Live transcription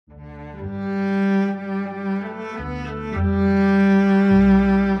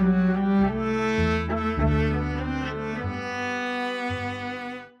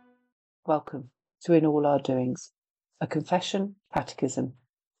Welcome to In All Our Doings, a confession, catechism,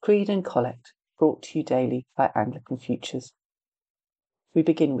 creed and collect brought to you daily by Anglican Futures. We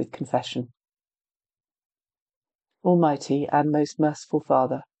begin with confession. Almighty and most merciful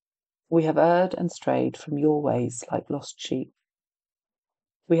Father, we have erred and strayed from your ways like lost sheep.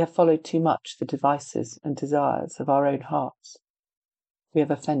 We have followed too much the devices and desires of our own hearts. We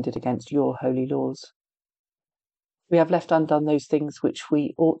have offended against your holy laws. We have left undone those things which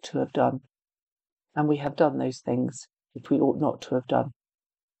we ought to have done, and we have done those things which we ought not to have done.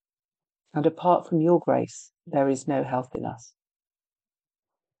 And apart from your grace, there is no health in us.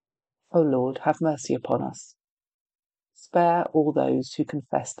 O Lord, have mercy upon us. Spare all those who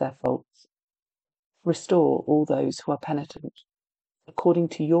confess their faults. Restore all those who are penitent, according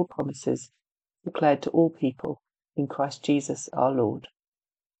to your promises declared to all people in Christ Jesus our Lord.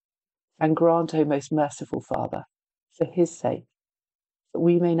 And grant, O most merciful Father, for his sake, that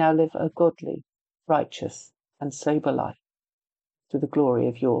we may now live a godly, righteous, and sober life, to the glory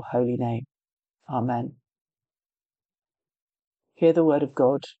of your holy name. Amen. Hear the word of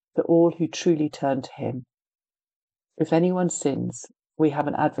God for all who truly turn to him. If anyone sins, we have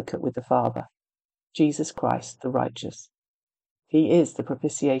an advocate with the Father, Jesus Christ the righteous. He is the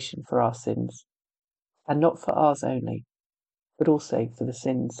propitiation for our sins, and not for ours only, but also for the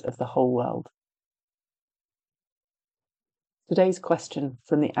sins of the whole world. Today's question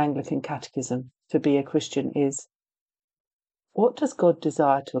from the Anglican Catechism to be a Christian is, what does God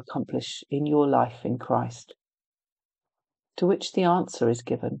desire to accomplish in your life in Christ? To which the answer is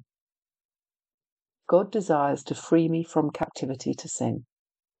given, God desires to free me from captivity to sin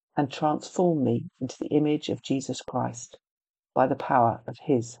and transform me into the image of Jesus Christ by the power of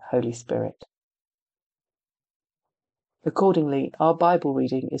his Holy Spirit. Accordingly, our Bible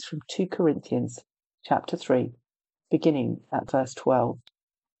reading is from 2 Corinthians chapter 3, beginning at verse 12.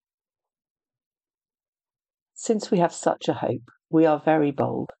 Since we have such a hope, we are very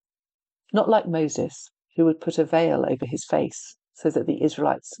bold, not like Moses, who would put a veil over his face so that the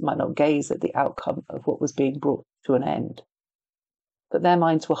Israelites might not gaze at the outcome of what was being brought to an end. But their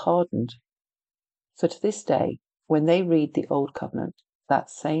minds were hardened. So to this day, when they read the Old Covenant, that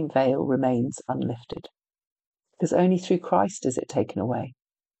same veil remains unlifted, because only through Christ is it taken away.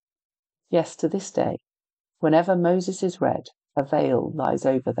 Yes, to this day, whenever Moses is read, a veil lies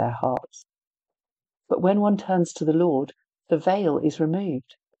over their hearts. But when one turns to the Lord, the veil is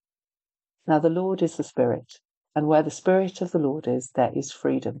removed. Now the Lord is the Spirit, and where the Spirit of the Lord is, there is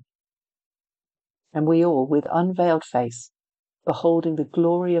freedom. And we all, with unveiled face, beholding the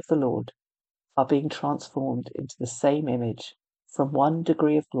glory of the Lord, are being transformed into the same image from one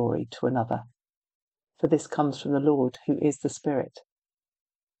degree of glory to another. For this comes from the Lord, who is the Spirit.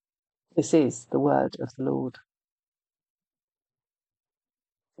 This is the word of the Lord.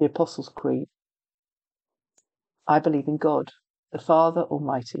 The Apostles' Creed. I believe in God, the Father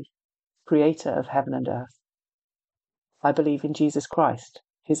Almighty, creator of heaven and earth. I believe in Jesus Christ,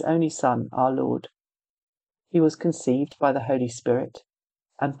 his only Son, our Lord. He was conceived by the Holy Spirit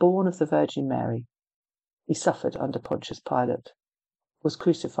and born of the Virgin Mary. He suffered under Pontius Pilate, was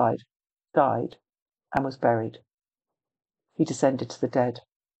crucified, died, and was buried. He descended to the dead.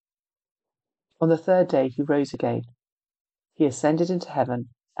 On the third day he rose again. He ascended into heaven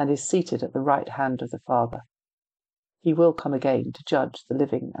and is seated at the right hand of the Father. He will come again to judge the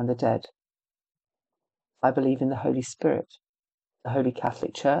living and the dead. I believe in the Holy Spirit, the Holy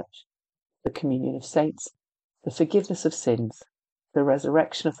Catholic Church, the communion of saints, the forgiveness of sins, the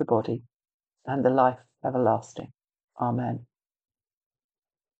resurrection of the body, and the life everlasting. Amen.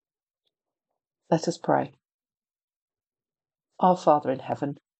 Let us pray. Our Father in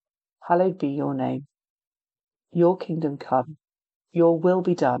heaven, hallowed be your name. Your kingdom come, your will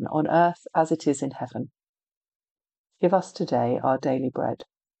be done on earth as it is in heaven. Give us today our daily bread,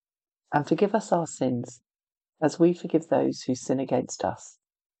 and forgive us our sins, as we forgive those who sin against us.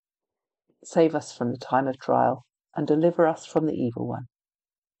 Save us from the time of trial, and deliver us from the evil one.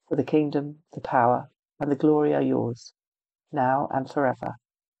 For the kingdom, the power, and the glory are yours, now and forever.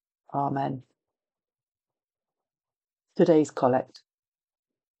 Amen. Today's Collect.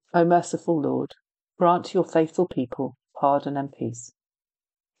 O merciful Lord, grant your faithful people pardon and peace,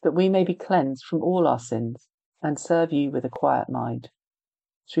 that we may be cleansed from all our sins and serve you with a quiet mind.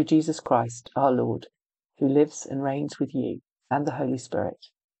 Through Jesus Christ our Lord, who lives and reigns with you and the Holy Spirit,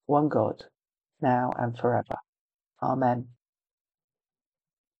 one God, now and forever. Amen.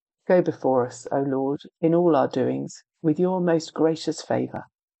 Go before us, O Lord, in all our doings, with your most gracious favour,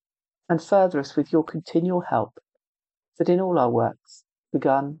 and further us with your continual help, that in all our works,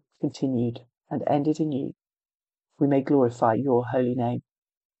 begun, continued, and ended in you, we may glorify your holy name.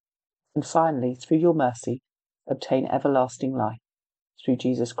 And finally, through your mercy, obtain everlasting life. Through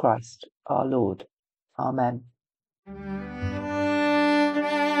Jesus Christ, our Lord. Amen.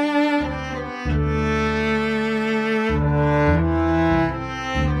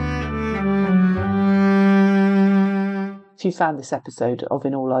 If you found this episode of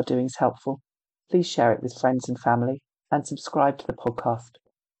In All Our Doings helpful, please share it with friends and family and subscribe to the podcast.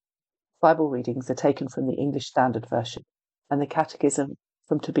 Bible readings are taken from the English Standard Version and the Catechism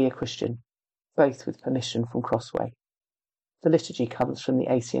from To Be a Christian, both with permission from Crossway. The liturgy comes from the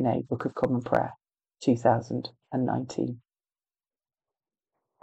ACNA Book of Common Prayer, 2019.